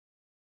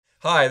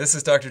Hi, this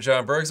is Dr.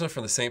 John Bergsma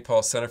from the St.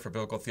 Paul Center for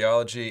Biblical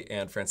Theology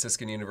and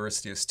Franciscan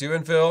University of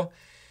Steubenville.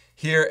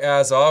 Here,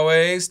 as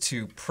always,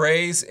 to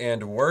praise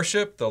and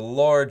worship the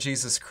Lord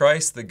Jesus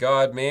Christ, the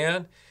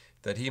God-man,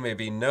 that he may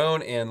be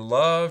known and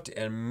loved,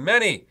 and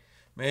many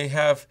may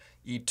have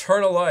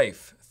eternal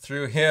life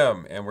through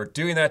him. And we're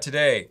doing that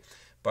today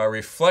by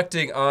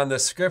reflecting on the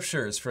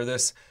Scriptures for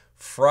this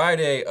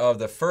Friday of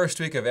the first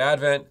week of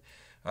Advent.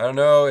 I don't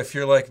know if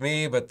you're like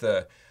me, but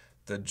the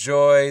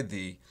joy,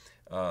 the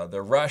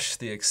rush,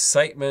 the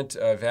excitement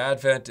of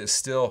Advent is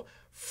still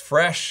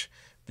fresh,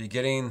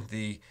 beginning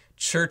the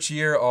church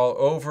year all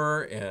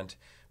over and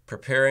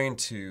preparing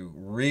to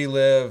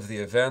relive the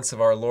events of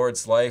our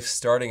Lord's life,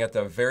 starting at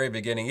the very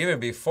beginning, even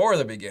before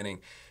the beginning,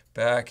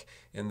 back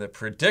in the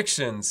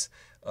predictions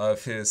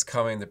of his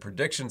coming, the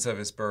predictions of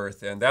his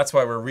birth. And that's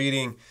why we're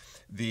reading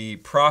the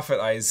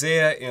prophet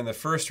Isaiah in the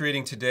first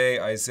reading today.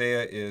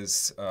 Isaiah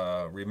is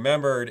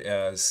remembered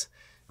as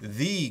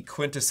the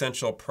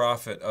quintessential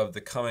prophet of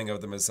the coming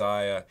of the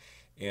Messiah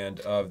and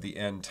of the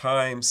end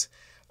times.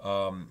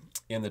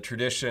 In the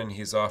tradition,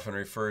 he's often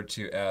referred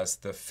to as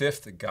the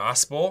fifth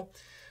gospel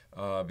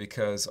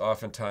because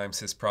oftentimes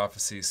his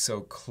prophecies so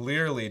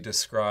clearly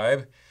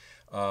describe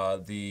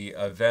the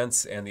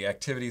events and the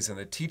activities and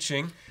the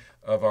teaching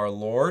of our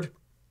Lord.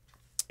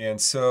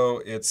 And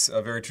so it's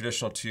very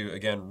traditional to,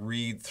 again,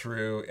 read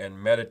through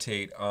and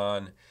meditate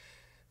on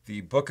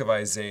the book of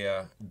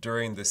Isaiah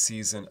during the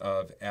season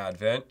of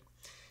Advent.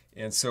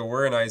 And so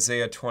we're in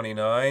Isaiah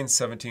 29,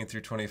 17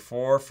 through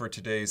 24 for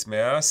today's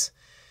Mass.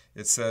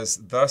 It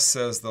says, "Thus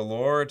says the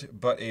Lord,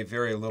 but a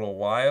very little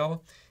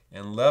while,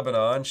 and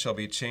Lebanon shall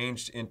be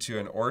changed into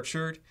an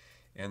orchard,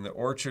 and the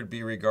orchard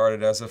be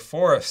regarded as a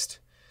forest.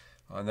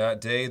 On that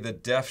day the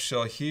deaf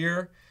shall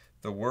hear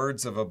the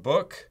words of a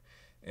book,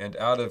 and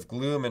out of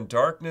gloom and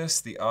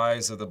darkness the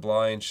eyes of the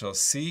blind shall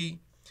see.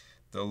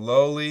 The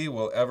lowly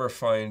will ever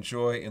find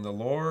joy in the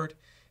Lord,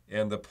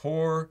 and the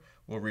poor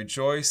will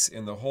rejoice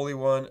in the Holy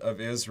One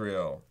of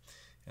Israel."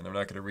 And I'm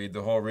not going to read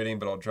the whole reading,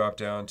 but I'll drop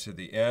down to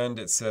the end.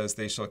 It says,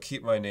 "They shall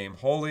keep my name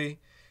holy.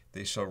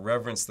 They shall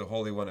reverence the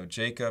Holy One of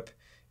Jacob,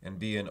 and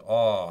be in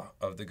awe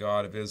of the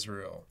God of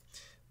Israel.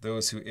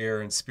 Those who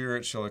err in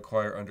spirit shall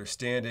acquire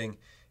understanding,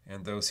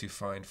 and those who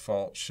find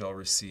fault shall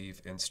receive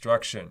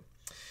instruction."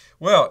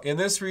 Well, in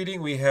this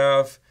reading, we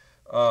have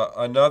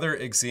another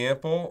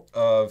example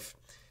of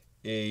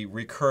a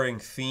recurring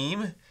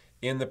theme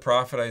in the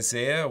prophet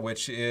Isaiah,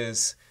 which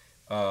is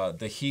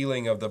the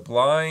healing of the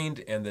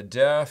blind and the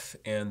deaf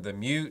and the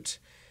mute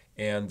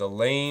and the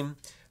lame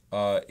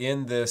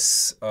in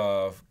this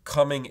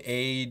coming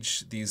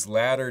age, these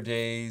latter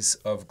days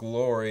of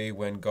glory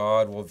when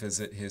God will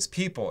visit his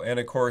people. And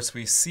of course,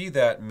 we see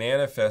that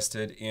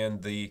manifested in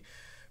the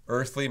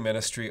earthly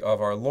ministry of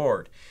our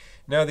Lord.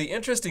 Now, the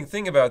interesting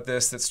thing about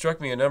this that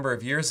struck me a number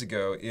of years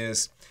ago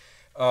is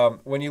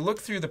when you look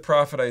through the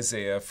prophet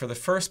Isaiah, for the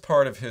first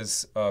part of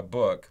his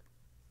book,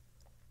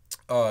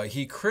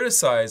 he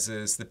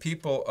criticizes the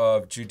people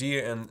of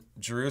Judea and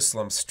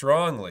Jerusalem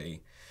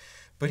strongly,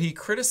 but he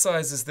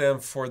criticizes them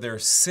for their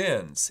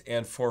sins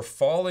and for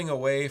falling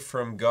away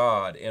from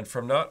God and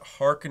from not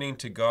hearkening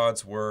to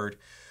God's word,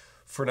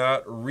 for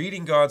not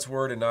reading God's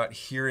word and not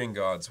hearing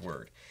God's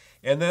word.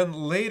 And then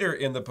later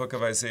in the book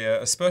of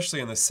Isaiah, especially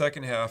in the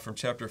second half from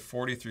chapter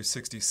 40 through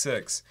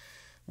 66,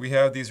 we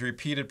have these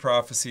repeated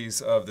prophecies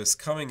of this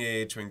coming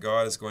age when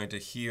God is going to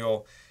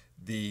heal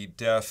the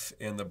deaf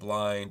and the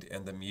blind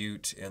and the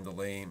mute and the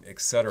lame,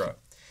 etc.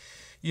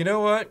 You know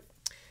what?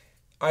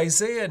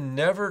 Isaiah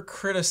never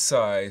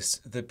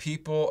criticized the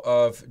people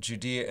of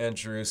Judea and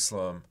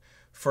Jerusalem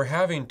for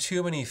having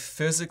too many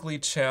physically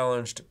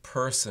challenged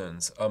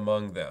persons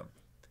among them.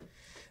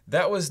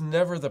 That was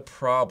never the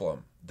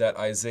problem that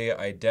Isaiah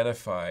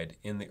identified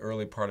in the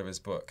early part of his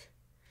book.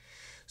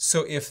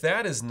 So if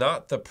that is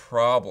not the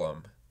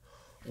problem,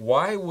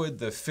 why would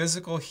the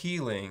physical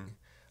healing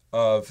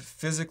of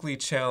physically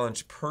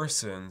challenged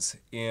persons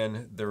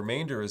in the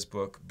remainder of his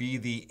book be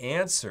the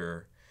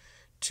answer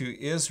to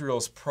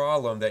Israel's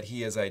problem that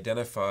he has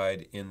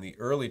identified in the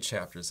early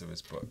chapters of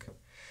his book?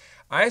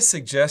 I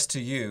suggest to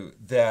you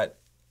that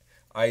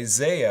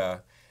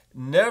Isaiah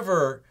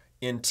never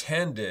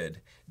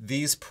intended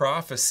these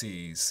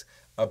prophecies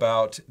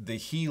about the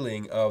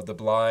healing of the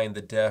blind,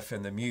 the deaf,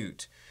 and the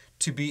mute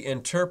to be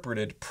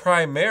interpreted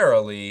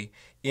primarily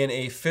in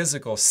a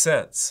physical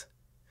sense.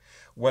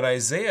 When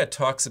Isaiah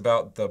talks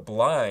about the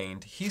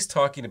blind, he's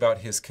talking about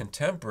his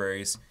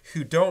contemporaries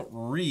who don't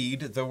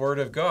read the Word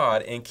of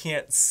God and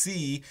can't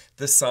see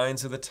the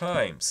signs of the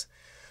times.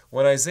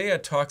 When Isaiah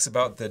talks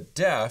about the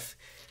deaf,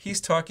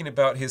 he's talking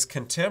about his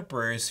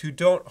contemporaries who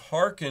don't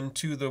hearken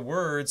to the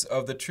words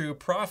of the true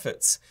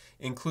prophets,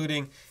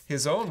 including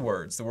his own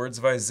words, the words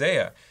of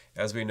Isaiah,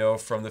 as we know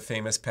from the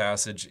famous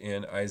passage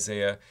in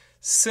Isaiah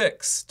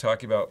 6,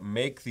 talking about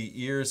make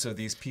the ears of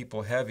these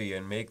people heavy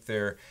and make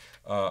their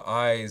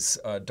eyes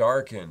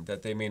darkened,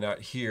 that they may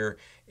not hear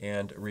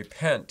and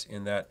repent,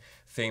 in that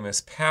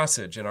famous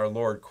passage. And our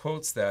Lord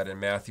quotes that in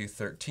Matthew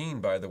 13,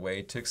 by the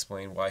way, to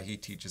explain why he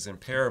teaches in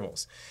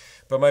parables.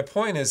 But my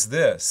point is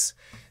this: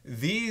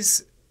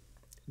 these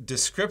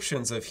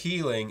descriptions of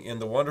healing in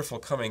the wonderful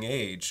coming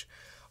age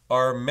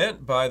are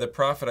meant by the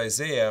prophet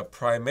Isaiah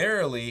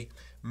primarily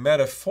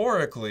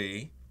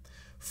metaphorically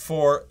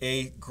for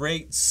a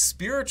great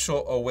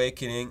spiritual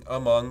awakening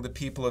among the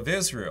people of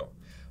Israel.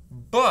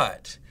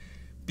 But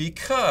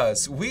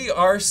because we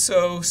are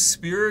so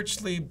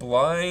spiritually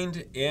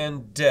blind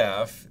and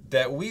deaf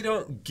that we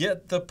don't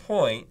get the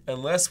point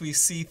unless we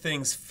see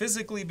things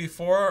physically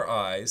before our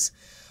eyes,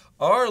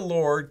 our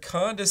Lord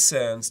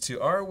condescends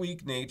to our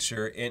weak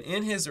nature, and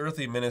in his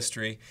earthly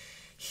ministry,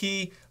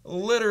 he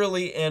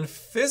literally and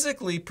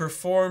physically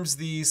performs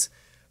these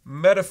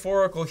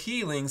metaphorical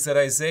healings that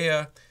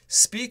Isaiah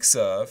speaks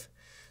of,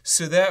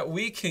 so that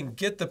we can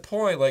get the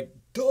point, like,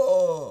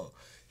 duh,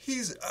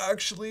 he's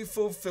actually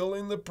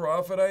fulfilling the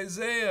prophet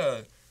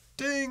Isaiah.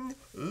 Ding,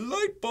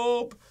 light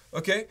bulb.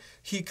 Okay,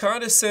 he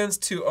condescends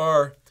to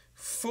our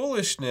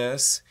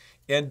foolishness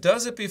and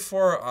does it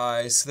before our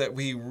eyes so that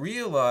we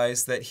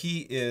realize that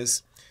he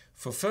is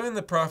fulfilling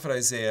the prophet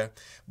Isaiah.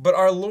 But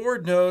our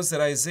Lord knows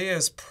that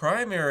Isaiah's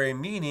primary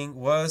meaning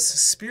was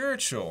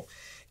spiritual.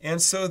 And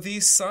so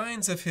these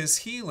signs of his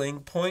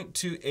healing point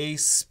to a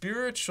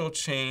spiritual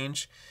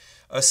change,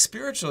 a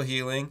spiritual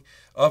healing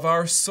of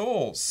our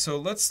souls. So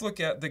let's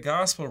look at the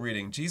gospel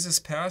reading. Jesus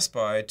passed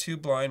by, 2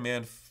 blind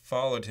men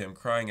followed him,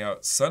 crying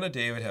out, "Son of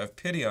David, have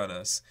pity on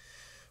us."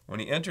 When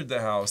he entered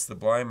the house, the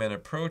blind men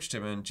approached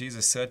him, and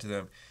Jesus said to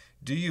them,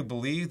 "Do you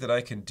believe that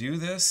I can do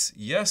this?"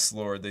 "Yes,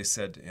 Lord," they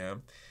said to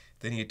him.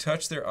 Then he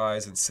touched their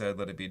eyes and said,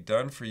 "Let it be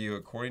done for you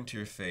according to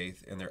your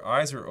faith." And their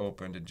eyes were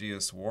opened, and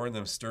Jesus warned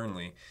them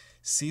sternly,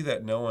 "See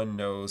that no one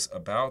knows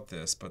about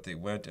this," but they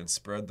went and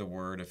spread the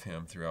word of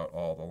him throughout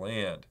all the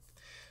land.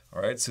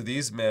 All right, so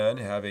these men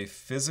have a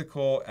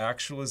physical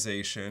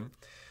actualization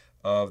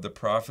of the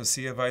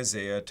prophecy of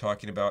Isaiah,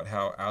 talking about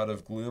how out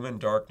of gloom and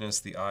darkness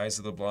the eyes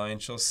of the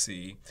blind shall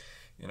see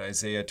in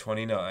Isaiah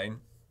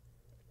 29.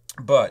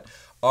 But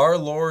our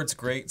Lord's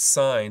great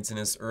signs in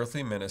his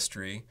earthly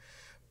ministry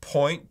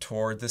point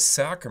toward the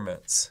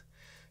sacraments.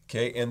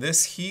 Okay, and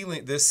this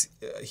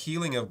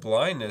healing of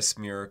blindness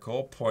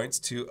miracle points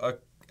to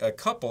a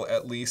couple,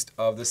 at least,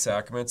 of the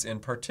sacraments in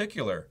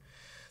particular.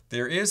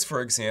 There is, for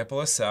example,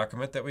 a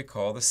sacrament that we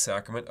call the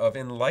sacrament of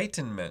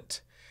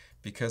enlightenment,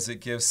 because it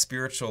gives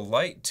spiritual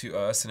light to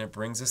us and it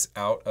brings us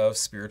out of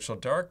spiritual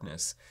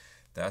darkness.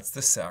 That's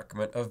the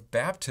sacrament of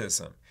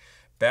baptism.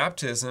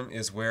 Baptism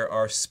is where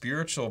our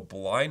spiritual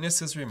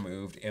blindness is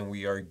removed and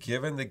we are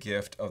given the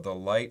gift of the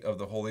light of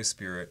the Holy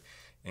Spirit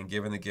and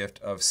given the gift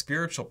of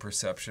spiritual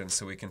perception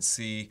so we can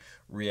see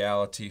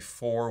reality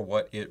for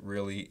what it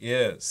really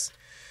is.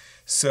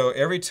 So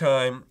every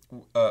time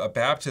a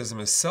baptism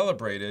is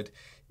celebrated,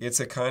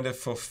 it's a kind of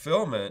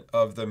fulfillment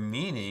of the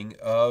meaning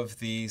of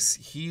these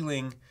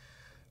healing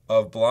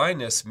of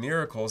blindness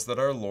miracles that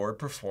our Lord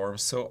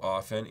performs so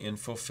often in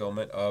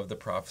fulfillment of the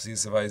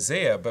prophecies of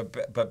Isaiah.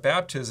 But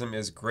baptism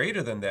is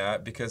greater than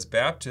that, because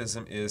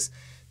baptism is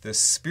the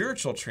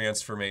spiritual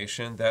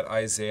transformation that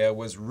Isaiah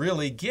was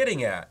really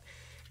getting at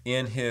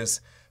in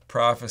his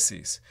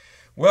prophecies.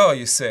 Well,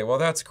 you say, well,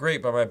 that's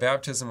great, but my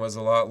baptism was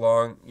a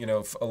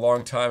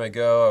long time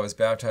ago. I was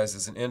baptized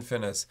as an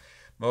infant, as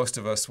most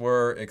of us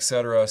were,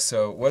 etc.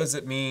 So what does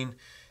it mean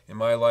in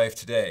my life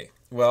today?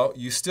 Well,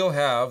 you still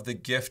have the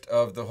gift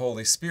of the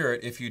Holy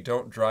Spirit if you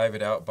don't drive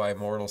it out by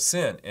mortal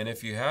sin. And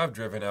if you have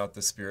driven out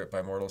the Spirit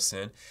by mortal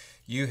sin,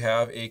 you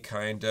have a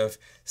kind of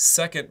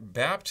second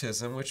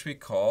baptism, which we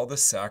call the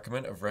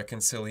sacrament of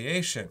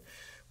reconciliation.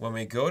 When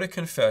we go to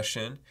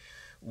confession,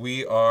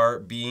 we are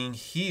being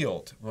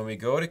healed. When we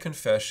go to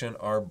confession,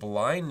 our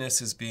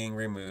blindness is being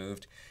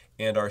removed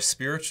and our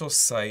spiritual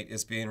sight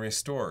is being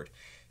restored.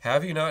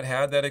 Have you not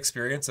had that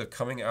experience of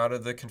coming out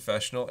of the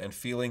confessional and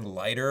feeling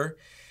lighter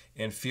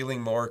and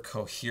feeling more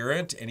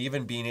coherent and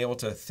even being able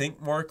to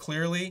think more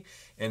clearly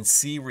and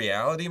see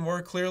reality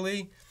more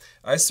clearly?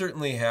 I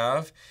certainly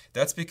have.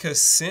 That's because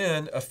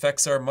sin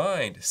affects our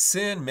mind.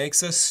 Sin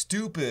makes us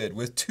stupid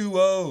with 2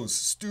 O's.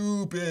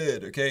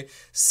 Stupid, okay?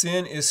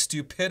 Sin is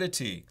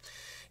stupidity.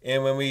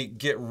 And when we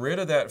get rid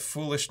of that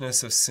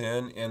foolishness of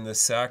sin in the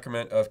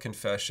sacrament of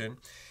confession,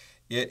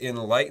 it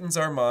enlightens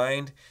our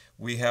mind.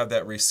 We have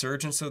that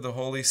resurgence of the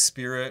Holy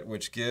Spirit,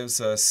 which gives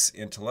us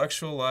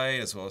intellectual light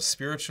as well as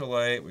spiritual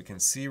light. We can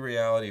see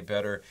reality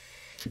better,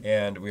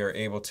 and we are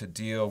able to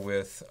deal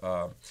with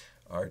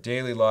our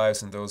daily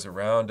lives and those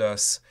around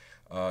us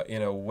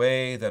in a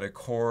way that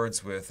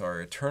accords with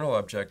our eternal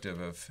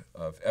objective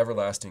of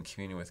everlasting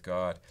communion with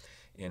God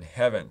in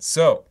heaven.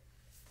 So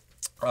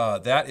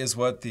that is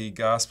what the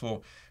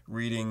gospel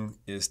reading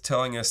is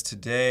telling us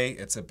today.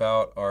 It's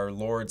about our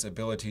Lord's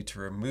ability to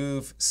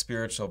remove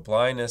spiritual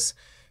blindness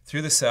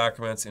through the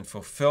sacraments in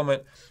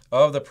fulfillment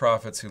of the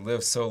prophets who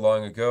lived so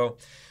long ago.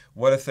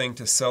 What a thing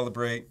to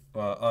celebrate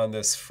on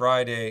this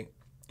Friday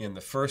in the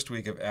first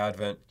week of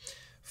Advent,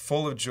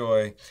 full of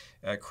joy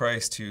at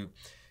Christ who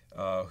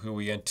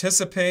we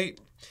anticipate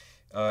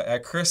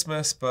at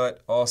Christmas,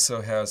 but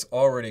also has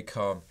already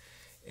come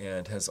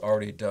and has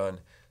already done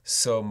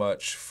so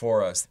much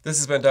for us. This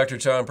has been Dr.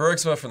 John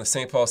Bergsma from the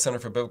St. Paul Center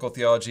for Biblical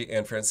Theology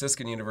and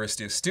Franciscan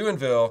University of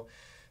Steubenville.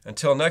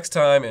 Until next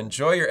time,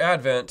 enjoy your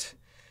Advent,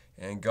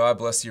 and God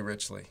bless you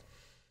richly.